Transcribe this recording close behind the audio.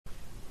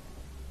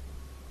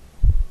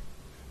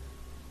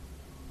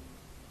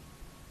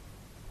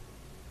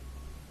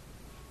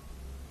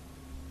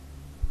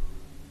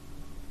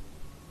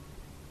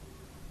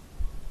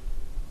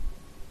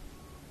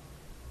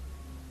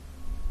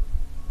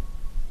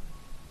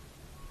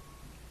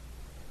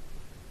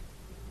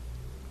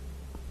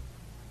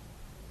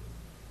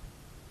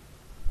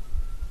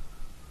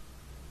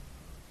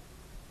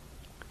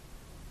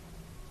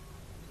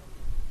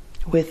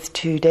with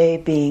today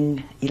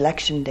being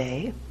election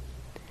day,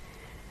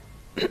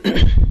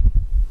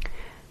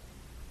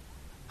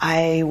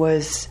 I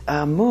was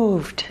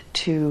moved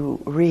to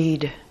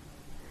read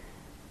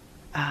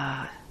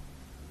a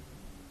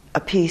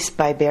piece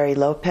by Barry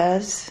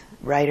Lopez,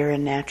 writer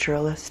and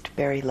naturalist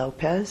Barry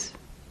Lopez,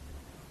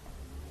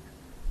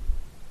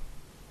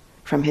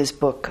 from his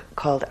book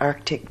called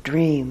Arctic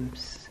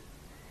Dreams.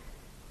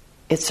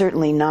 It's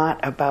certainly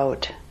not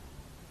about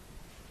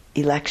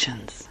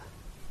elections.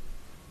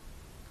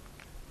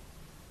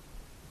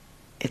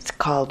 It's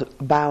called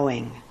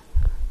Bowing.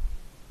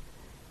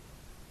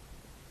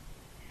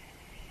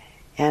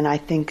 And I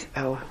think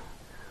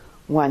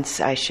once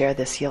I share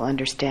this, you'll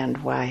understand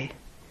why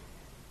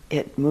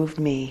it moved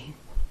me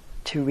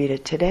to read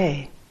it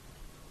today.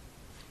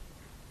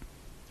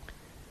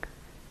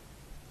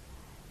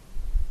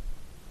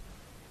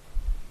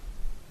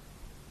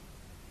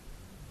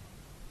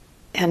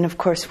 And of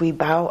course, we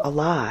bow a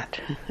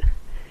lot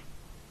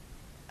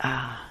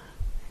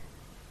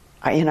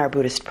in our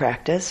Buddhist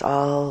practice.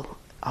 All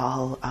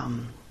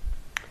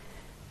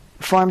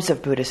forms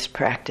of Buddhist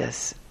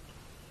practice,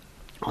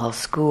 all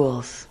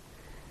schools,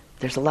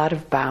 there's a lot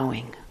of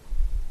bowing.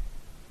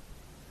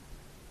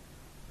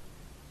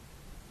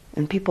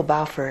 And people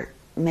bow for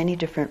many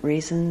different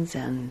reasons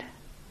and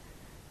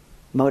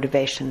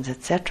motivations,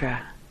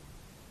 etc.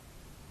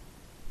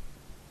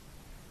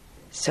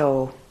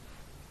 So,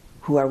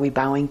 who are we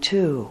bowing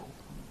to?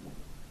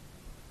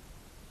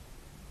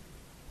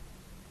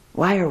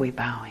 Why are we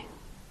bowing?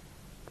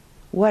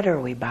 What are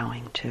we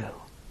bowing to?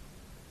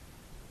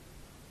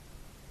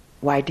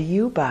 Why do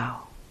you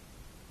bow?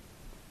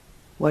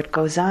 What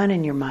goes on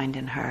in your mind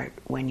and heart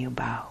when you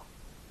bow?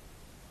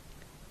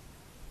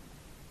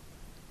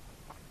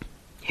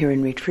 Here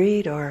in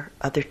retreat or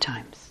other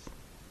times,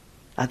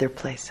 other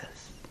places.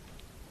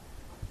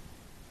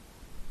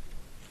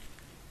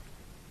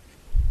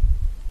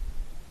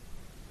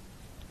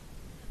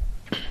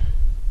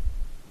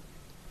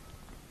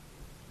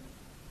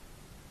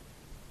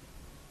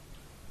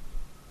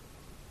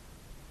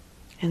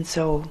 And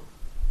so,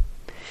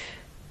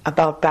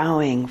 about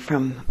bowing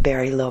from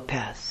Barry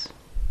Lopez.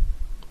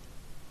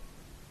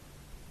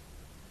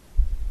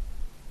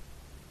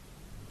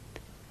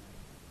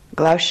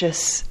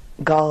 Glaucious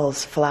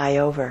gulls fly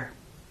over.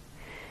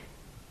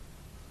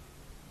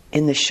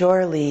 In the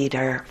shore lead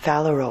are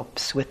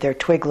phalaropes with their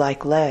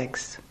twig-like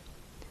legs.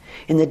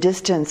 In the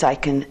distance I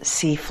can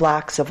see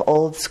flocks of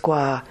old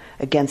squaw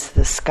against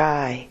the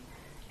sky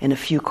and a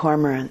few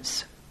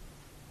cormorants.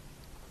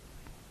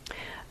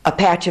 A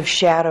patch of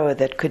shadow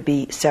that could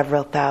be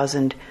several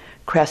thousand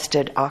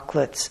crested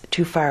auklets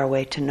too far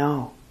away to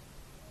know.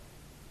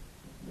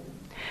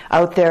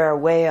 Out there are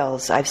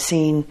whales. I've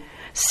seen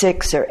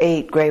 6 or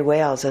 8 gray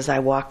whales as I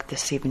walked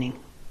this evening.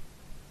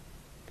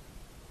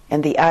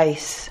 And the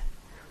ice,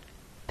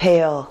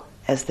 pale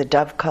as the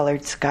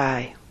dove-colored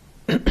sky.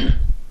 The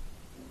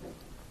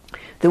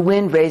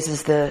wind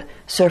raises the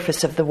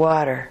surface of the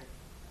water.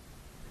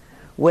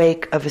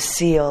 Wake of a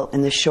seal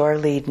in the shore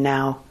lead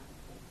now,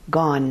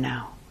 gone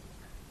now.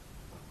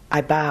 I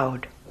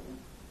bowed.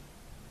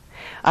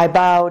 I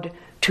bowed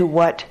to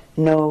what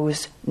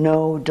knows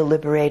no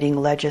deliberating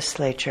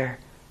legislature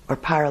or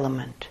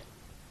parliament.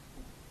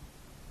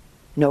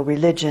 No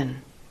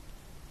religion.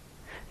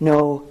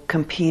 No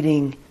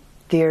competing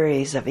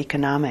theories of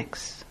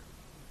economics.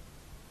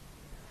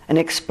 An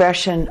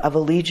expression of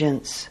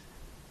allegiance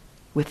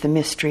with the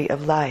mystery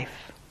of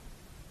life.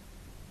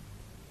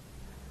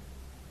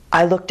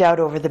 I looked out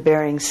over the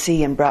Bering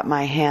Sea and brought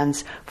my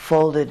hands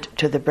folded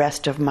to the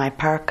breast of my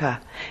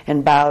parka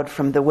and bowed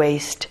from the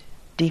waist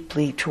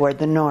deeply toward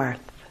the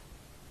north.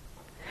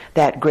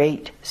 That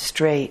great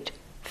strait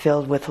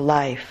filled with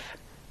life,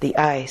 the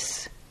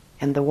ice,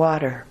 and the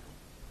water.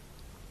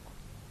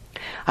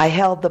 I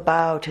held the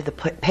bow to the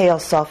pale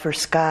sulfur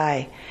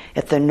sky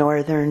at the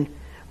northern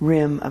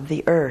rim of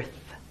the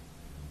earth.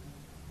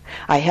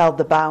 I held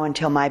the bow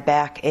until my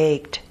back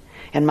ached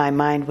and my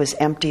mind was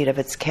emptied of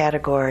its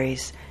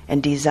categories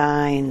and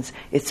designs,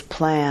 its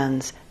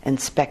plans and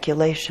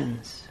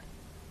speculations.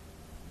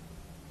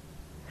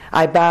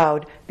 I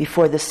bowed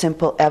before the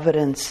simple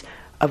evidence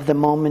of the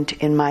moment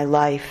in my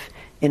life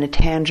in a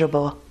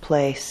tangible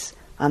place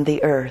on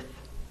the earth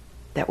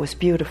that was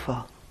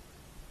beautiful.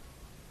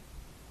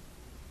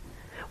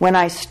 When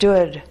I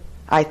stood,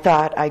 I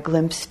thought I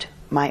glimpsed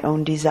my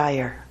own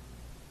desire.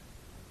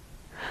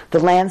 The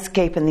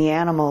landscape and the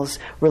animals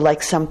were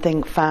like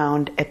something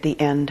found at the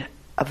end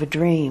of a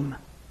dream.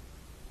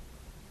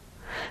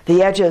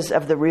 The edges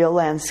of the real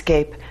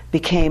landscape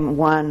became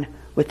one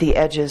with the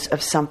edges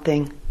of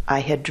something I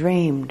had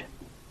dreamed.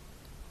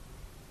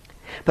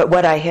 But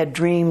what I had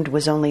dreamed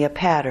was only a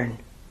pattern,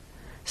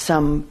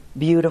 some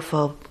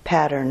beautiful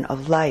pattern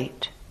of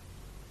light.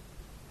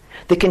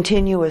 The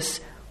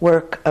continuous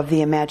work of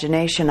the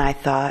imagination, I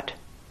thought,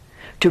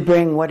 to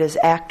bring what is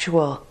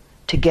actual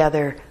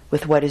together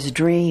with what is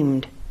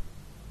dreamed,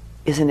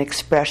 is an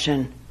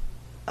expression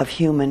of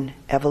human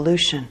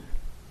evolution.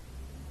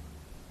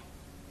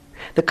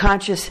 The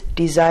conscious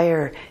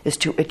desire is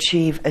to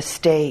achieve a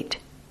state,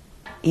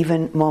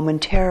 even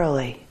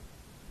momentarily,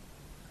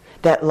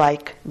 that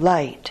like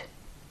light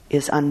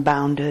is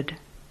unbounded,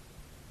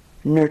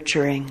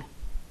 nurturing,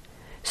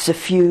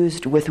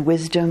 suffused with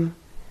wisdom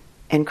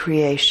and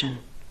creation.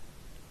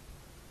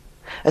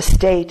 A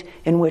state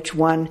in which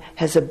one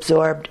has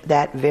absorbed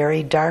that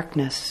very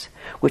darkness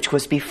which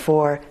was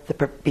before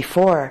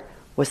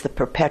was the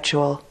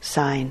perpetual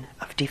sign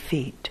of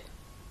defeat.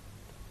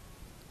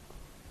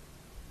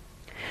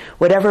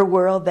 Whatever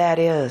world that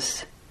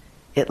is,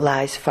 it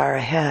lies far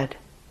ahead.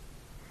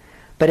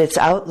 But its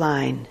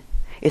outline,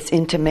 its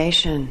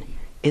intimation,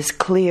 is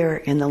clear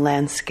in the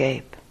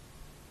landscape.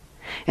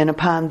 And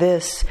upon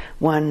this,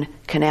 one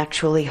can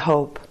actually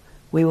hope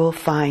we will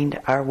find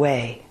our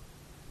way.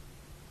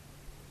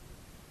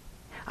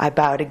 I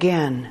bowed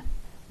again,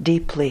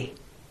 deeply,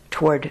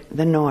 toward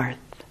the north,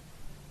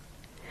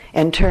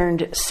 and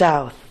turned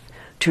south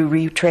to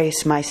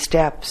retrace my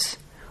steps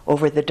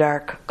over the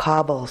dark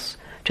cobbles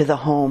to the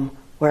home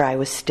where I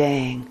was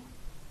staying.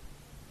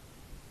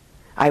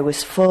 I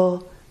was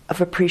full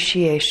of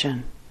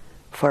appreciation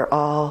for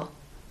all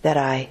that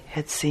I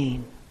had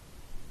seen.